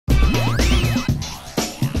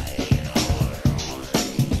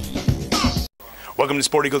Welcome to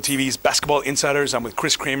Sport Eagle TV's Basketball Insiders. I'm with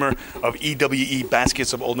Chris Kramer of EWE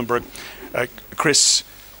Baskets of Oldenburg. Chris,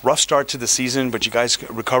 rough start to the season, but you guys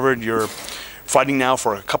recovered. You're fighting now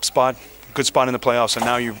for a cup spot, good spot in the playoffs, and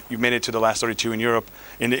now you've made it to the last 32 in Europe,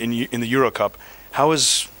 in the Eurocup. How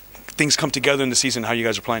has things come together in the season? How you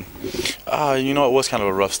guys are playing? It was kind of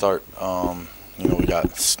a rough start. We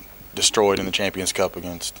got destroyed in the Champions Cup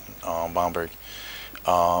against Bamberg.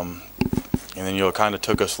 And then, it kind of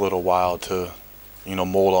took us a little while to,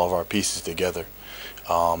 mold all of our pieces together.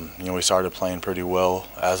 We started playing pretty well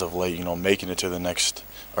as of late, making it to the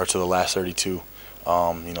last 32.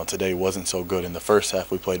 Today wasn't so good in the first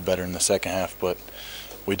half. We played better in the second half, but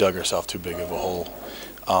we dug ourselves too big of a hole.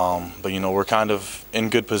 But we're kind of in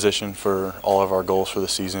good position for all of our goals for the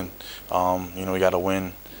season. We got to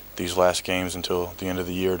win these last games until the end of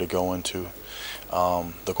the year to go into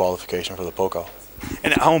the qualification for the Pokal.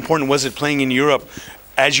 And how important was it playing in Europe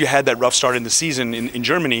as you had that rough start in the season in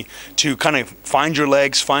Germany to kind of find your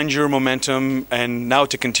legs, find your momentum, and now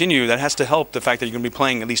to continue? That has to help the fact that you're going to be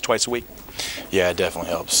playing at least twice a week. Yeah, it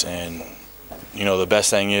definitely helps. And, the best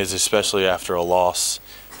thing is, especially after a loss,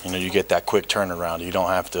 you get that quick turnaround. You don't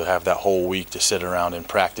have to have that whole week to sit around and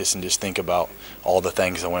practice and just think about all the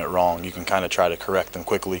things that went wrong. You can kind of try to correct them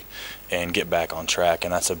quickly and get back on track,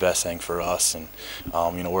 and that's the best thing for us. And,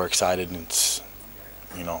 we're excited. And it's,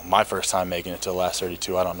 my first time making it to the last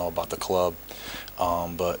 32. I don't know about the club,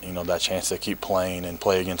 but, that chance to keep playing and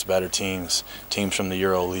play against better teams from the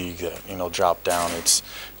Euroleague that, drop down. It's,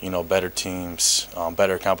 better teams,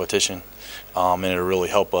 better competition, and it'll really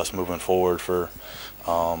help us moving forward for,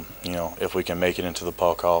 if we can make it into the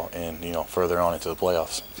Pokal and, further on into the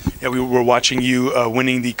playoffs. Yeah, we were watching you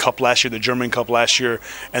winning the Cup last year, the German Cup last year,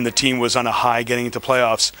 and the team was on a high getting into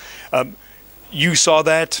playoffs. You saw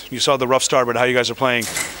that. You saw the rough start, but how you guys are playing.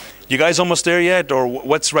 You guys almost there yet, or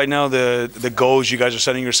what's right now the goals you guys are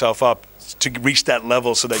setting yourself up to reach that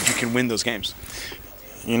level so that you can win those games?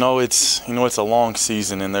 It's a long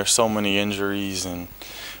season, and there's so many injuries, and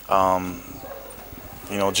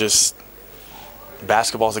just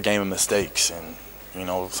basketball's a game of mistakes, and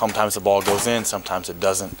sometimes the ball goes in, sometimes it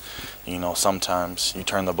doesn't. Sometimes you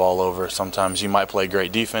turn the ball over, sometimes you might play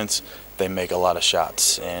great defense, they make a lot of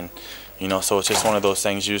shots, and so it's just one of those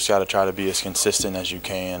things. You just got to try to be as consistent as you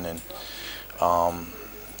can, and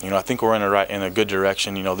I think we're in a good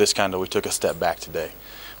direction. We took a step back today,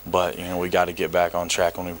 but we got to get back on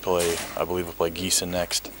track when we play. I believe we play Gießen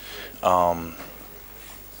next, and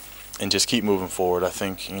just keep moving forward. I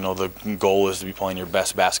think the goal is to be playing your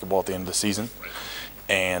best basketball at the end of the season,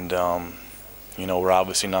 and we're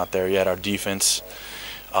obviously not there yet. Our defense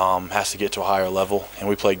has to get to a higher level, and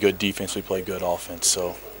we play good defense. We play good offense,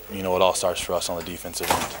 so. It all starts for us on the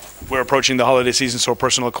defensive end. We're approaching the holiday season, so a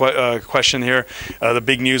personal question here. The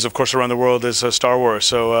big news, of course, around the world is Star Wars.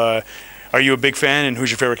 So are you a big fan, and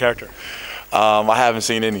who's your favorite character? I haven't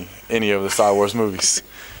seen any of the Star Wars movies.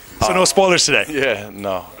 So no spoilers today? Yeah,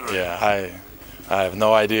 no. Yeah, I have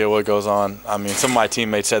no idea what goes on. I mean, some of my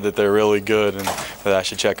teammates said that they're really good and that I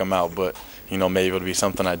should check them out, but maybe it'll be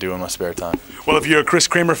something I do in my spare time. Well, if you're a Chris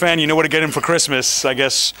Kramer fan, you know what to get him for Christmas. I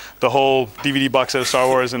guess the whole DVD box set of Star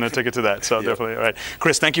Wars and a ticket to that. So Definitely. All right.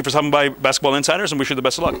 Chris, thank you for stopping by Basketball Insiders, and wish you the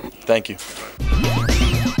best of luck. Thank you.